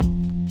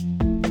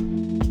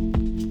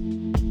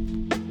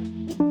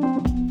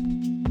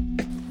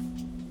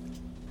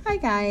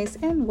guys,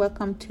 and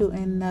welcome to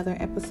another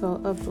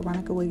episode of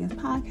Veronica Williams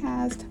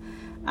Podcast.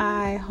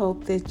 I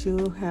hope that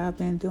you have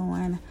been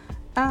doing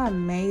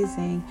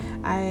amazing.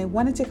 I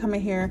wanted to come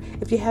in here.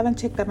 If you haven't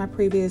checked out my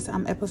previous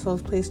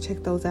episodes, please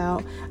check those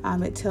out.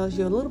 It tells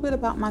you a little bit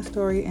about my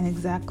story and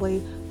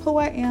exactly who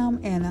I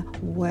am and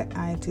what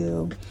I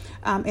do.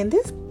 In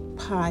this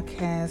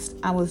podcast,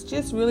 I was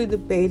just really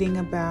debating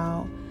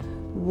about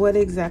what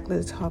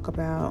exactly to talk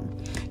about.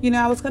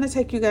 I was going to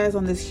take you guys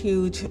on this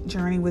huge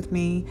journey with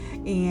me,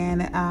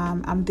 and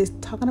I'm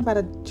just talking about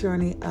a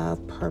journey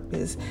of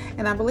purpose.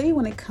 And I believe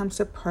when it comes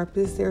to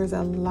purpose, there's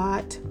a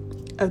lot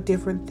of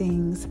different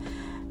things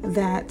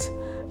that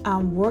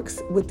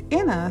works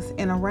within us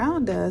and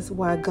around us,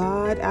 while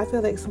I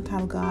feel like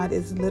sometimes God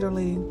is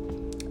literally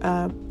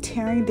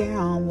tearing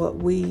down what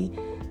we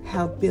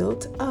have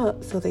built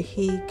up so that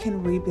He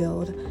can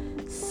rebuild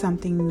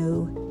something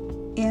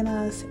new in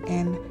us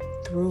and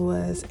through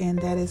us, and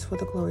that is for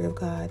the glory of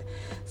God.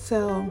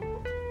 So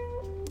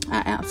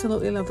I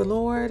absolutely love the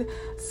Lord.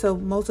 So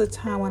most of the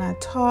time when I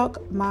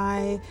talk,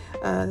 my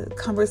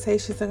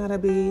conversations are going to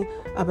be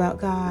about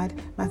God.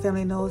 My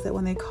family knows that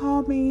when they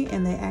call me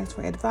and they ask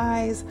for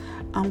advice,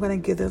 I'm going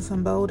to give them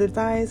some bold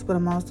advice, but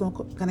I'm also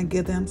going to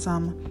give them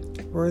some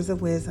words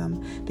of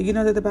wisdom. Do you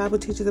know that the Bible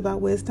teaches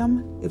about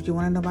wisdom? If you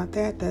want to know about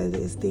that, that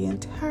is the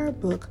entire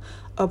book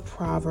of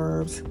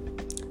Proverbs.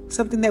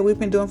 Something that we've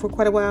been doing for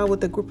quite a while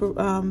with a group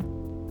of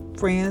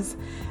friends.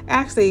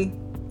 Actually,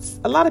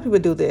 a lot of people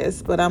do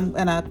this, but I'm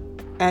in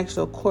an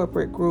actual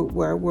corporate group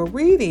where we're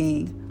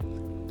reading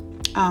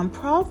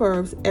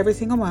Proverbs every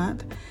single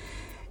month.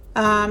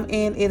 And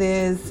it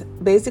is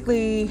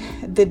basically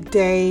the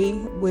day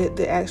with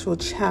the actual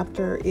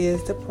chapter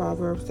is the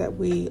Proverbs that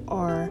we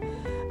are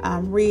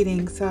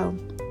reading. So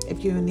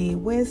if you need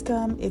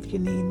wisdom, if you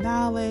need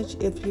knowledge,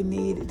 if you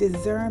need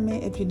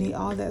discernment, if you need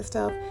all that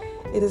stuff,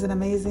 it is an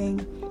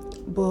amazing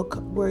book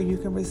where you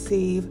can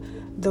receive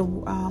the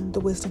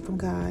wisdom from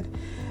God.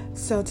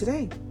 So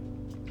today,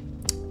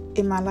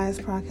 in my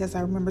last podcast,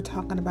 I remember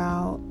talking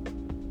about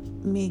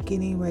me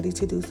getting ready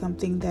to do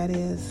something that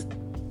is,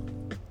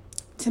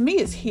 to me,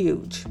 is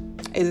huge.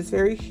 It is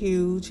very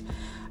huge.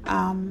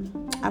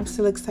 I'm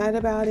still excited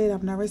about it.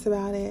 I'm nervous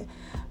about it.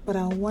 But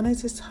I wanted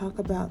to talk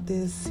about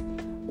this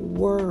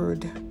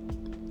word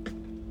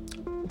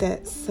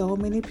that so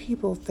many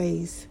people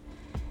face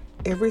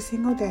every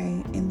single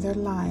day in their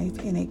life,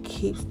 and it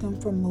keeps them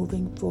from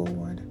moving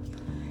forward.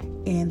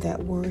 And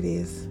that word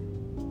is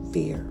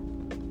fear.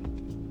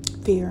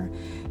 Fear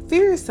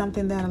is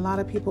something that a lot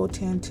of people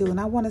tend to,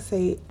 and I want to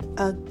say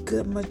a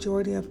good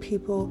majority of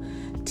people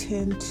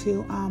tend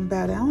to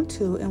bow down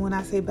to. And when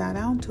I say bow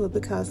down to it,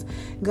 because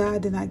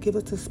God did not give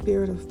us a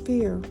spirit of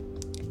fear.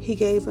 He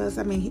gave us,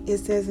 it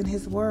says in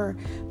His word,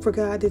 for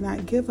God did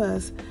not give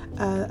us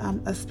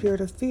a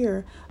spirit of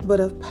fear, but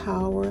of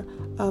power,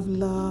 of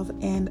love,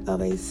 and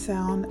of a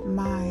sound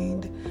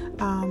mind.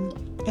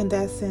 And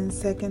that's in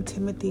 2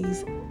 Timothy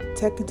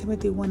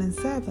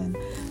 1:7.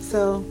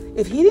 So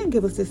if He didn't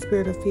give us the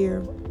spirit of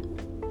fear,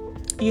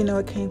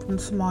 it came from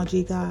small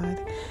g God.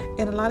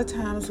 And a lot of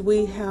times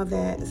we have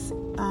that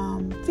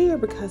fear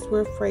because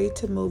we're afraid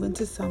to move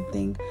into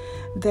something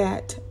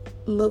that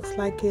looks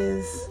like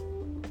it's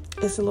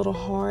a little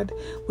hard.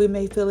 We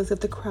may feel as if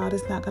the crowd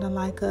is not going to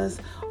like us,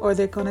 or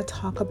they're going to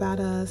talk about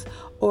us,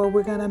 or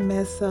we're going to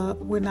mess up.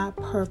 We're not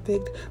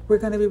perfect. We're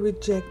going to be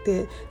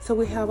rejected. So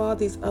we have all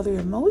these other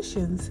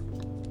emotions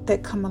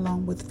that come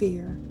along with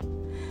fear.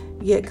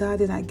 Yet God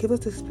did not give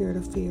us the spirit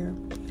of fear.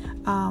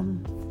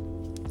 And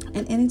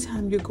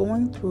anytime you're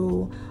going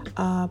through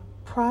a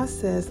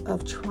process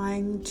of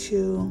trying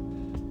to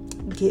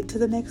get to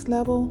the next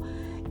level,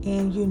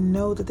 and you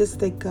know that this is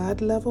the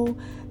God level,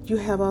 you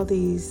have all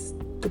the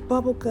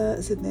bubble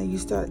guts, and then you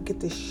start to get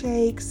the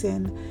shakes,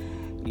 and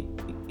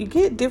you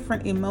get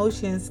different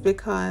emotions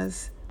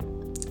because,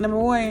 number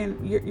one,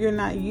 you're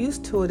not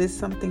used to it. It's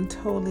something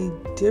totally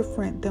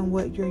different than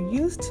what you're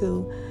used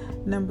to.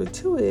 Number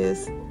two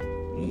is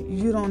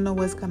you don't know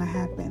what's going to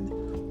happen.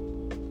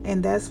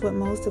 And that's what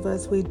most of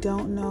us, we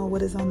don't know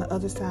what is on the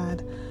other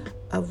side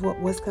of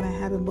what's going to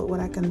happen. But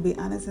what I can be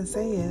honest and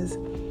say is,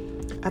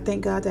 I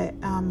thank God that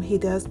He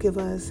does give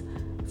us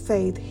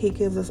faith. He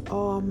gives us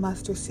all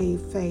mustard seed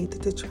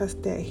faith to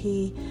trust that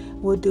He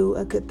will do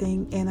a good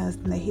thing in us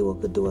and that He will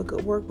do a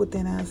good work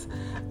within us.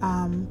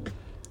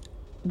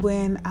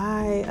 When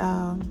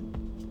I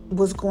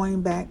was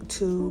going back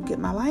to get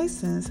my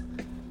license,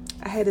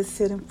 I had to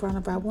sit in front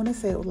of, I want to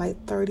say it was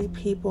like 30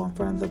 people in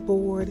front of the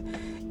board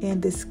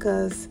and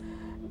discuss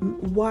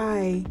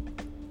why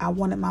I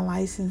wanted my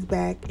license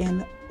back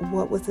and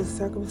what was the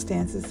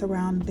circumstances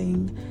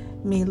surrounding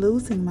me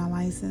losing my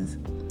license.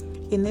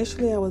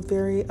 Initially, I was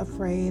very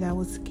afraid. I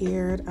was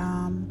scared.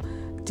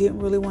 Didn't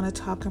really want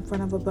to talk in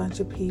front of a bunch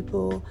of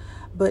people.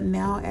 But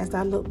now, as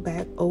I look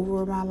back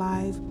over my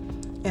life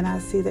and I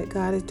see that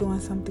God is doing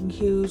something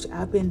huge,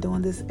 I've been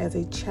doing this as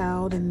a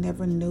child and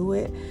never knew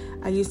it.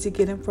 I used to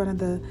get in front of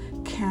the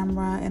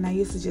camera and I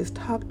used to just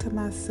talk to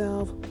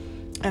myself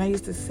and I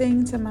used to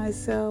sing to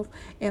myself.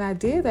 And I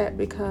did that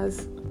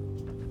because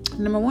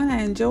number one,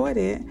 I enjoyed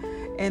it.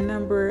 And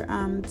number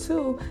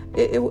two,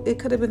 it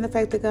could have been the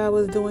fact that God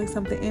was doing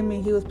something in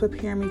me. He was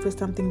preparing me for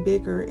something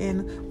bigger.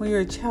 And when you're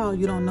a child,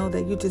 you don't know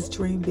that. You just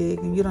dream big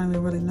and you don't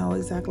even really know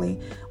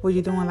exactly what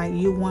you're doing. Like,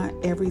 you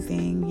want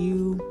everything.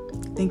 You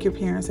think your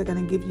parents are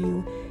going to give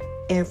you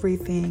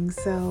everything.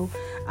 So,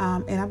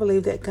 and I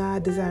believe that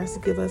God desires to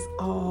give us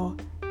all.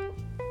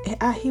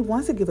 He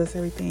wants to give us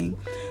everything.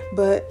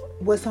 But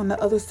what's on the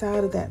other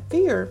side of that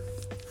fear,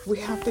 we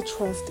have to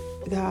trust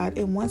God.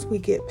 And once we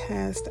get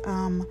past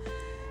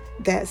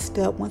that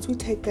step, once we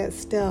take that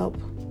step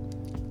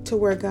to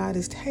where God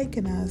is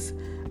taking us,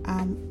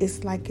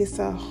 it's like it's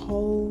a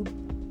whole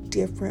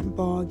different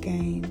ball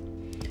game.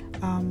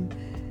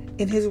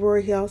 In his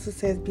word, he also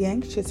says, be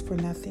anxious for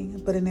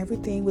nothing, but in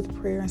everything with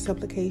prayer and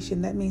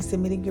supplication. That means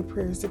submitting your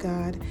prayers to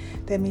God.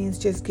 That means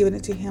just giving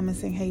it to him and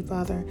saying, hey,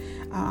 Father,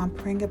 I'm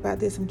praying about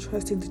this. I'm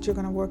trusting that you're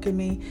going to work in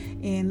me.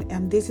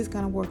 And this is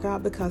going to work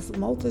out, because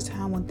most of the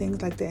time when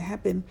things like that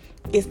happen,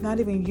 it's not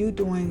even you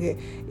doing it.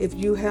 If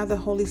you have the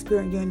Holy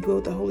Spirit, you're endued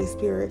with the Holy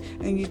Spirit,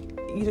 and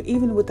you know,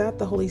 even without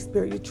the Holy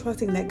Spirit, you're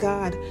trusting that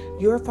God,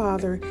 your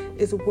Father,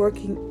 is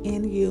working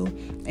in you,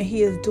 and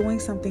he is doing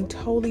something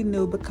totally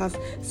new, because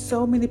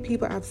so many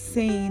people I've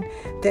seen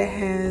that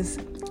has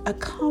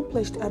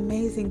accomplished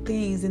amazing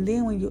things, and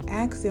then when you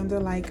ask them, they're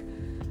like,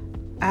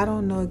 I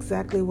don't know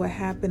exactly what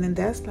happened. And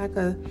that's like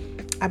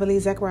I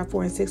believe Zechariah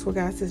 4:6, where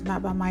God says,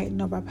 not by might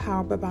nor by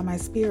power, but by my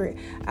spirit.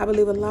 I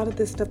believe a lot of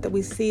this stuff that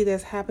we see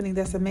that's happening,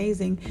 that's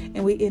amazing,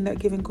 and we end up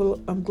giving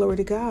glory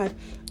to God,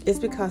 is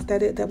because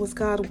that was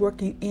God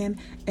working in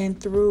and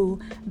through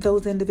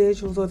those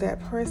individuals or that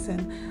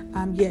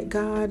person. Yet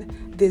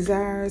God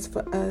desires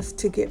for us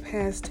to get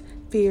past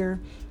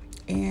fear.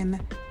 And,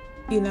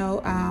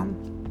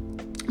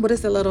 what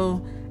is the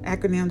little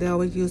acronym they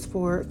always use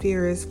for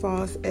fear? Is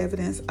false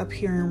evidence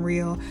appearing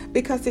real,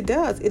 because it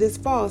does. It is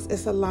false.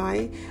 It's a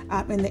lie.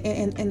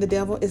 And the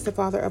devil is the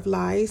father of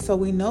lies. So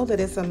we know that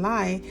it's a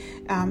lie.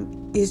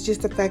 It's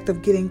just the fact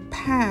of getting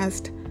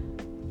past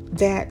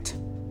that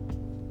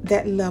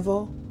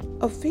level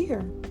of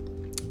fear.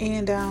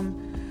 And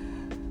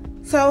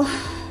so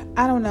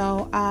I don't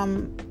know.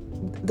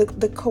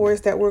 The course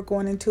that we're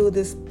going into,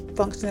 this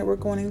function that we're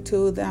going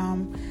into,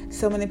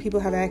 so many people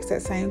have asked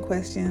that same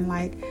question,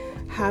 like,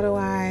 how do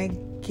I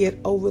get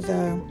over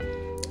the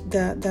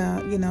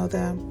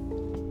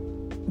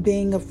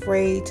being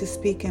afraid to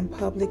speak in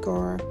public,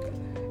 or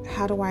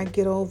how do I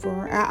get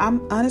over?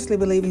 I'm honestly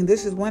believing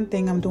this is one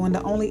thing I'm doing.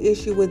 The only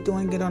issue with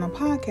doing it on a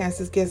podcast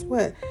is, guess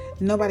what?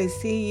 Nobody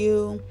see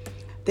you.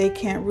 They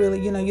can't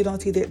really, you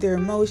don't see their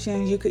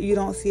emotions. You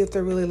don't see if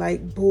they're really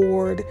like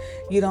bored.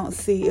 You don't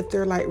see if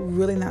they're like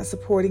really not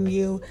supporting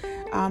you.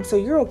 So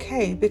you're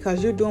okay,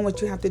 because you're doing what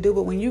you have to do.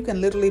 But when you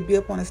can literally be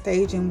up on a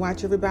stage and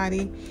watch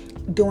everybody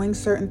doing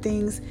certain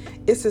things,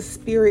 it's a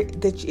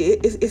spirit that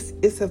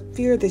it's a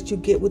fear that you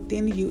get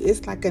within you.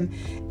 It's like an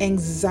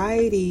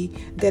anxiety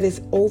that is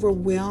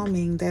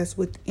overwhelming that's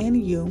within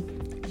you.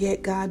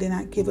 Yet God did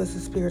not give us a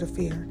spirit of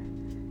fear.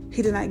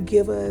 He did not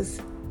give us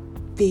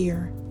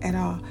fear at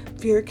all.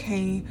 Fear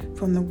came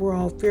from the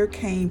world. Fear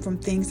came from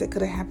things that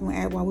could have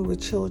happened while we were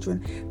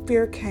children.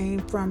 Fear came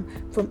from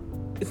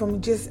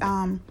just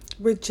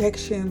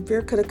rejection.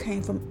 Fear could have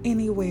came from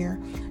anywhere.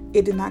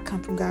 It did not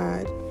come from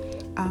God.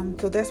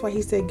 So that's why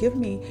he said, give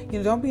me,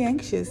 don't be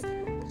anxious.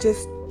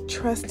 Just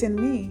trust in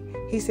me.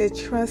 He said,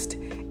 trust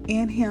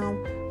in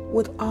him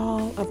with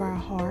all of our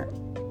heart.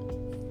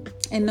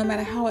 And no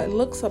matter how it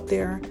looks up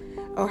there,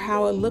 or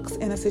how it looks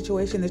in a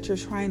situation that you're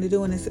trying to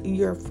do and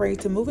you're afraid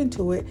to move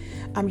into it,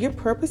 your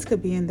purpose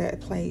could be in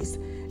that place.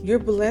 Your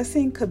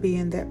blessing could be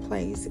in that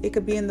place. It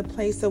could be in the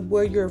place of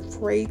where you're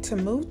afraid to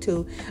move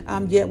to.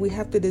 Yet we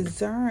have to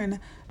discern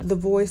the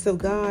voice of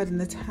God and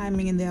the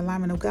timing and the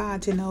alignment of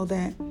God to know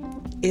that,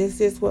 is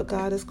this what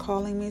God is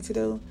calling me to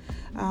do?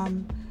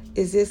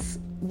 Is this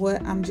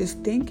what I'm just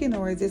thinking,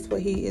 or is this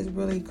what he is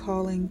really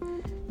calling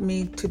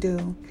me to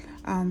do?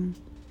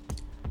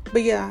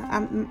 But yeah,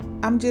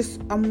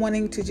 I'm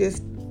wanting to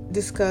just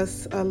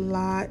discuss a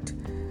lot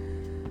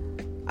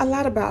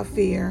about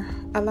fear.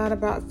 As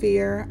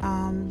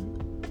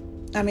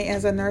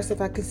a nurse, if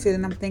I could sit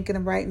and I'm thinking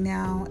of right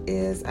now,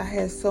 is I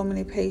had so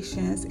many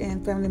patients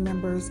and family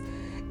members,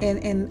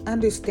 and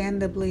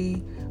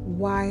understandably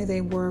why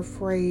they were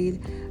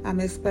afraid,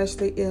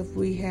 especially if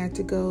we had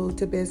to go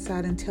to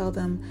bedside and tell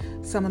them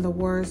some of the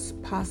worst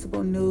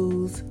possible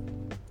news.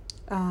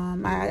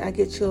 I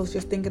get chills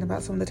just thinking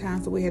about some of the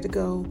times that we had to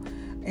go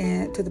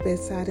and to the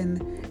bedside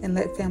and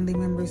let family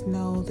members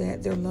know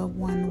that their loved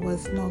one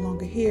was no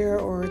longer here,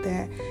 or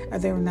that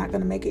they were not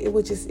going to make it. It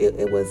was just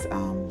it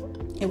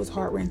was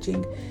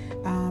heart-wrenching.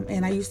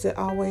 And I used to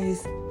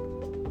always,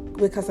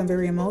 because I'm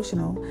very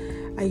emotional,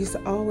 I used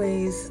to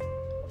always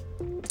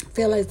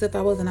feel as if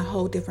I was in a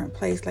whole different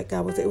place, like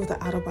it was an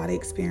out-of-body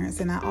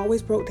experience, and I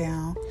always broke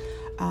down.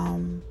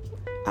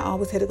 I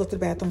always had to go to the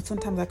bathroom.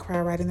 Sometimes I cry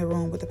right in the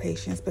room with the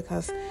patients,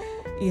 because,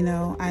 you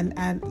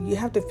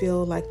have to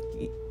feel like,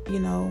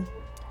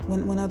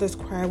 when others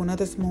cry, when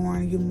others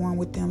mourn, you mourn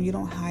with them. You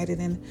don't hide it.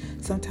 And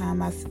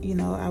sometimes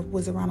I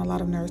was around a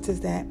lot of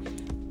nurses that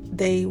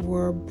they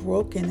were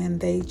broken and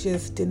they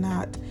just did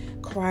not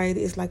cry.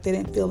 It's like they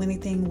didn't feel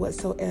anything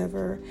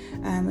whatsoever.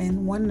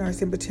 And one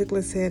nurse in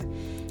particular said,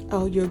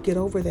 "Oh, you'll get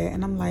over that."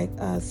 And I'm like,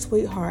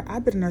 sweetheart,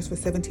 I've been a nurse for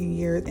 17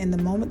 years. And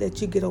the moment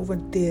that you get over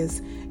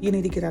this, you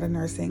need to get out of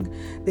nursing,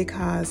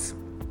 because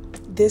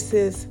that's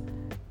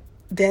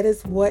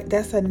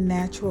a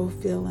natural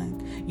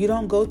feeling. You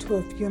don't go to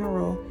a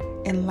funeral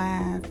and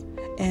laugh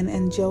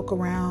and joke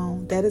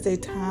around. That is a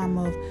time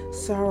of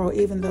sorrow,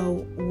 even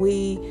though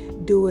we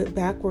do it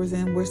backwards,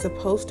 and we're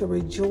supposed to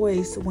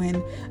rejoice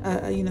when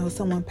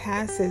someone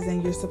passes,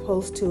 and you're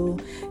supposed to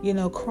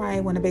cry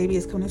when a baby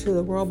is coming into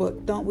the world.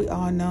 But don't we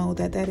all know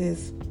that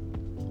is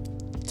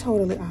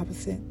totally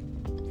opposite?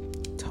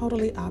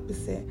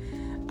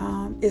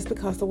 It's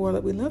because the world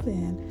that we live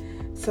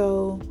in.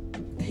 So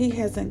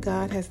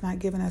God has not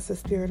given us a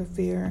spirit of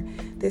fear.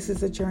 This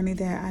is a journey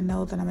that I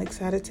know that I'm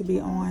excited to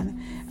be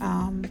on.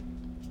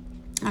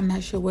 I'm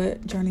not sure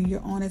what journey you're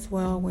on as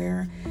well,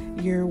 where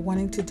you're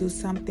wanting to do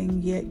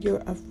something, yet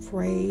you're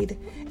afraid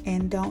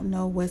and don't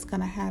know what's going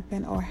to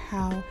happen or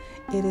how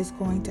it is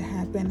going to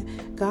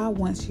happen. God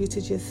wants you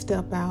to just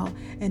step out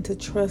and to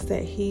trust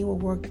that He will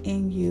work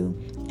in you,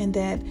 and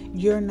that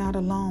you're not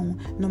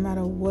alone. No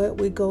matter what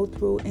we go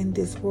through in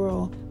this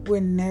world,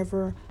 we're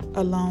never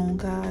alone.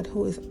 God,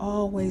 who is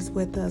always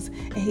with us,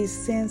 and He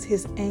sends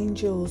His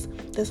angels.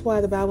 That's why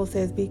the Bible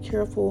says, be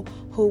careful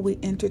who we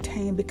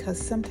entertain, because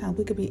sometimes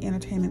we could be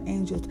entertaining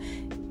angels.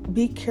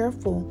 Be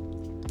careful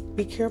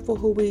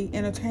who we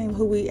entertain,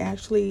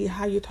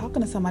 how you're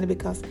talking to somebody,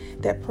 because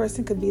that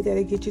person could be there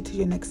to get you to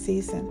your next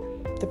season.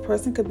 The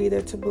person could be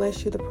there to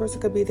bless you. The person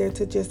could be there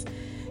to just,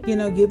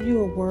 give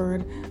you a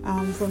word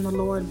from the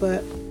Lord.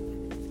 But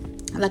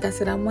like I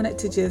said, I wanted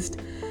to just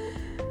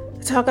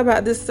talk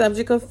about this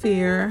subject of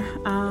fear.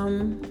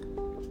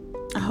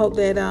 I hope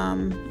that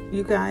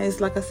you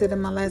guys, like I said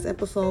in my last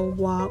episode,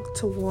 walk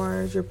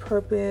towards your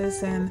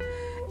purpose and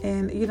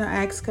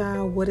ask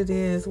God what it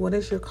is. What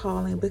is your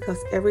calling? Because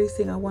every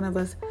single one of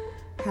us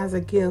has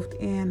a gift,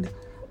 and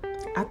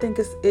I think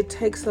it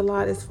takes a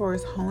lot as far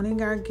as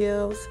honing our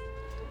gifts,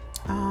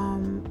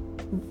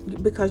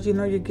 because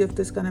your gift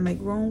is going to make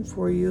room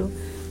for you.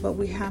 But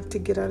we have to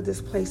get out of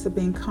this place of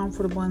being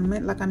comfortable,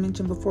 and like I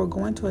mentioned before,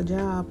 going to a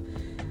job,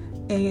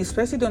 and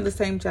especially doing the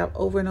same job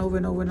over and over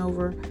and over and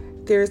over,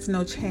 there's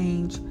no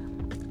change.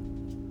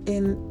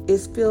 And it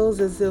feels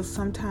as if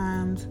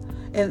sometimes,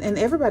 and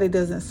everybody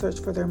doesn't search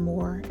for their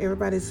more.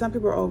 Some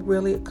people are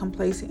really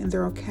complacent and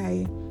they're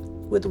okay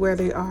with where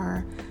they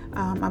are.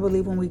 I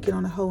believe when we get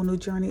on a whole new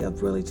journey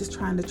of really just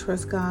trying to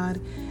trust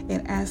God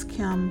and ask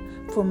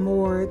Him for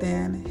more,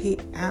 then He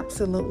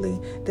absolutely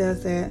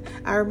does that.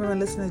 I remember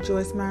listening to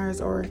Joyce Myers,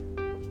 or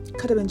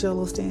could have been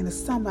Joel Osteen, or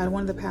somebody,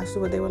 one of the pastors,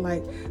 where they were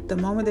like, the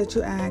moment that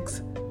you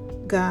ask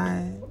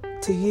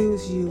God to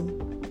use you,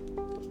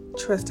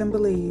 trust and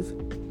believe,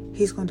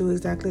 He's going to do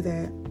exactly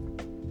that.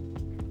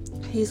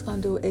 He's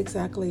going to do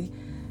exactly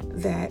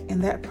that.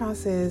 And that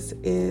process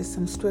is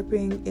some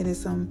stripping. It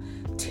is some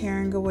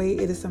tearing away.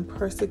 It is some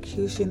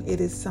persecution. It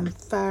is some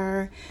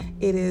fire.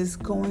 It is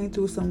going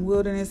through some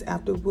wilderness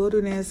after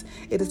wilderness.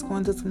 It is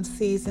going through some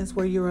seasons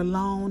where you're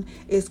alone.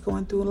 It's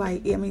going through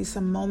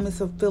some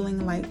moments of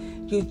feeling like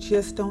you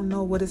just don't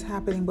know what is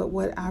happening. But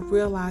what I've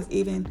realized,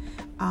 even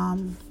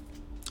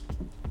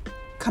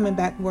coming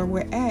back where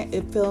we're at,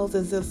 it feels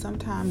as if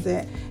sometimes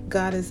that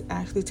God is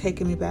actually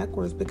taking me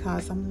backwards,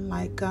 because I'm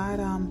like,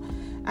 God,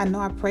 I know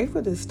I prayed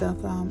for this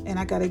stuff, and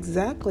I got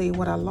exactly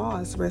what I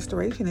lost.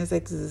 Restoration is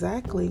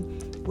exactly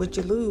what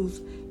you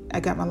lose. I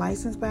got my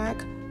license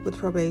back with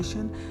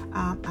probation.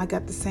 I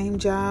got the same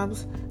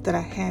jobs that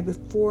I had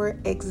before,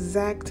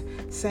 exact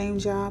same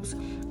jobs.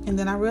 And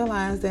then I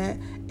realized that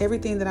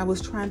everything that I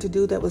was trying to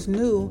do that was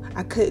new,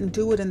 I couldn't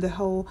do it in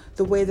the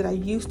way that I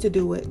used to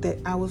do it. That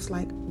I was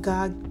like,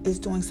 God is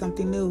doing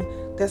something new.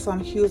 That's why I'm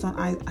huge on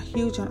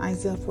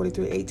Isaiah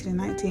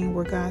 43:18-19,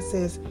 where God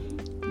says,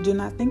 do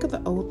not think of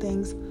the old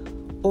things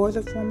or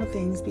the former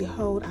things.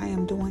 Behold, I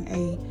am doing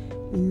a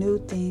new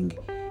thing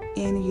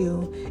in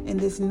you. And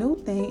this new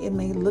thing, it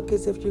may look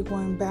as if you're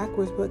going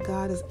backwards, but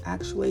God is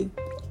actually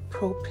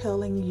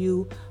propelling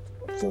you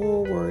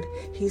forward.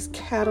 He's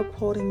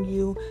catapulting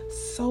you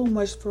so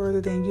much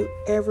further than you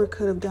ever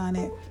could have done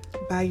it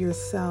by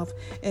yourself.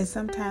 And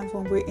sometimes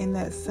when we're in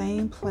that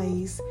same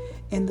place,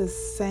 in the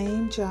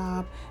same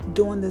job,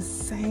 doing the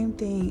same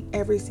thing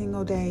every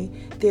single day,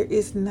 there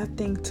is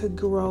nothing to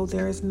grow.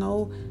 There's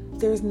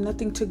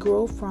nothing to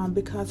grow from,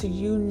 because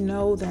you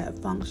know that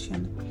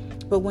function.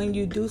 But when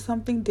you do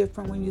something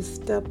different, when you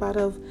step out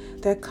of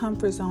that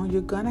comfort zone,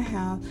 you're going to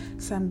have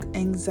some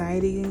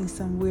anxiety and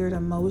some weird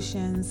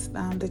emotions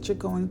that you're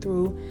going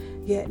through.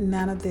 Yet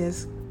none of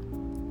this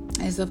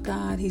is of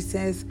God. He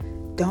says,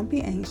 don't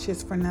be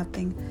anxious for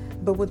nothing,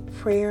 but with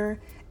prayer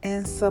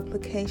and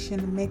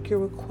supplication, make your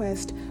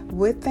request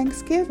with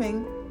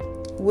thanksgiving.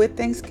 With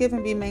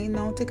thanksgiving, be made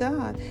known to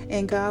God,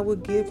 and God will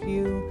give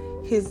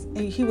you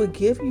He will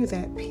give you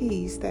that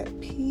peace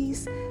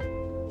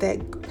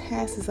that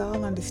passes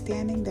all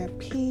understanding, that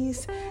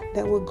peace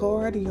that will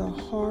guard your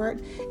heart.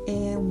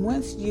 And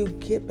once you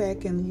get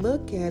back and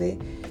look at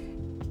it,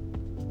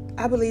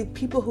 I believe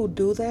people who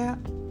do that,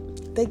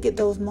 they get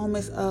those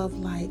moments of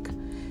like,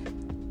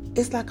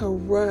 it's like a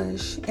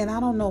rush. And I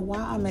don't know why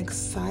I'm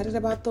excited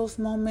about those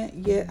moments,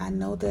 yet I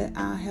know that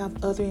I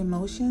have other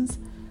emotions.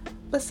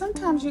 But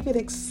sometimes you get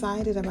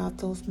excited about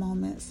those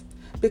moments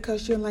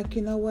because you're like,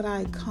 you know what,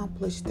 I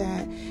accomplished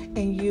that.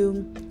 And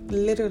you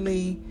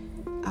literally,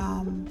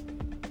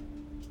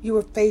 you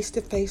were face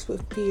to face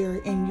with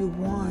fear and you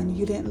won.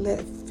 You didn't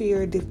let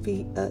fear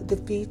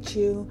defeat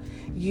you.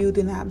 You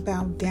did not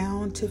bow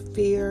down to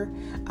fear,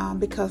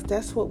 because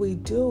that's what we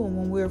do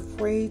when we're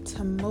afraid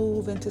to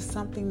move into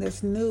something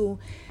that's new,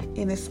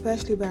 and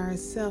especially by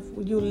ourselves.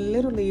 You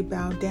literally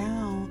bow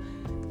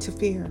down to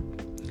fear.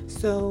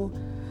 So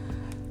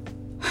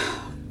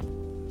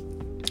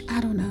I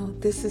don't know.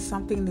 This is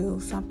something new,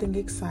 something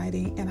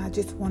exciting, and I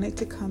just wanted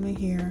to come in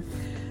here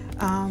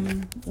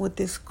with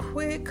this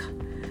quick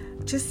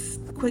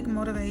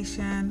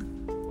motivation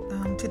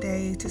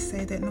today to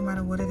say that no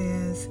matter what it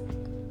is,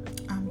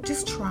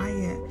 just try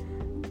it.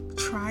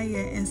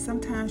 And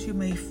sometimes you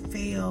may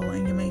fail,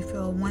 and you may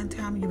fail one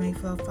time, you may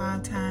fail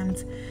 5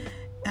 times,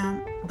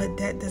 but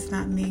that does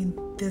not mean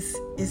this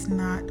is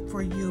not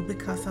for you,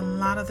 because a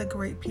lot of the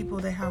great people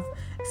that have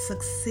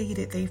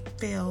succeeded, they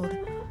failed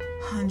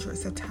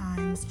hundreds of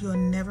times. You'll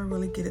never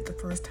really get it the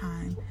first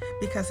time,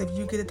 because if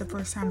you get it the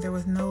first time, there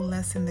was no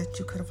lesson that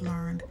you could have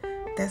learned.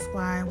 That's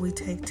why we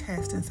take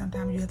tests, and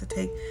sometimes you have to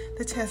take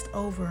the test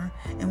over.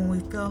 And when we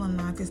fail in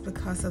life, it's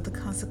because of the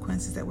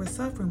consequences that we're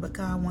suffering. But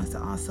God wants to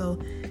also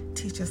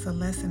teach us a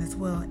lesson as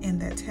well in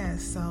that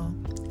test. So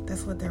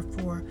that's what they're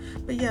for.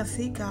 But yeah,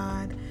 seek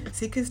God,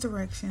 seek His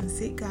direction,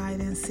 seek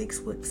guidance, seek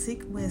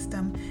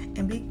wisdom,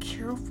 and be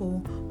careful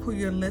who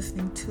you're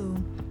listening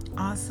to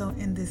also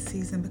in this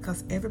season,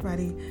 because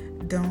everybody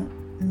don't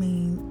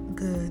mean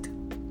good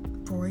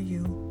for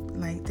you.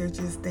 Like, they're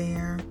just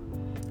there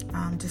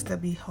just to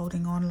be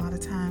holding on a lot of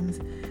times.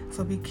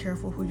 So be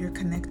careful who you're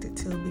connected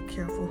to. Be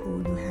careful who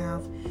you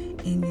have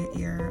in your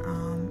ear.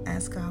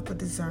 Ask God for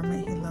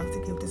discernment. He loves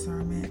to give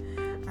discernment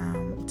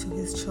to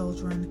His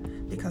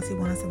children, because He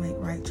wants us to make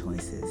right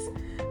choices.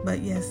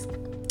 But yes,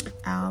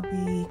 I'll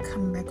be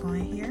coming back on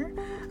here,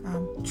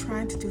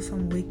 trying to do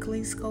some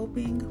weekly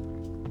scoping.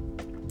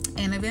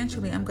 And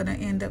eventually I'm going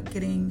to end up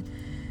getting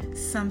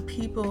some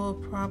people,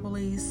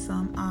 probably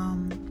some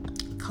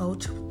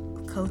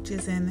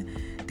coaches and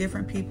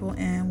different people,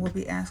 and we'll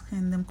be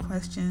asking them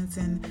questions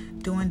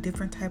and doing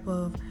different type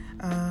of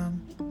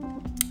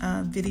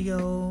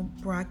video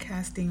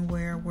broadcasting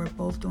where we're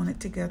both doing it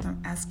together,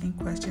 asking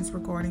questions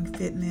regarding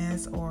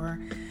fitness or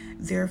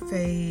their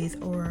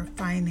faith or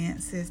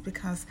finances,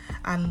 because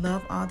I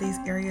love all these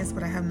areas,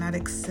 but I have not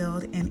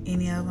excelled in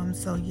any of them.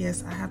 So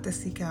yes, I have to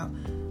seek out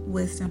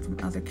wisdom from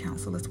other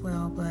counsel as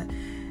well. But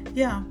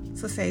yeah,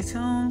 so stay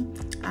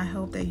tuned. I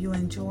hope that you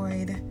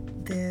enjoyed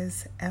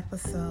this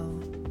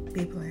episode.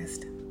 Be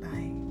blessed.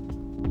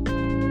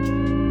 Bye.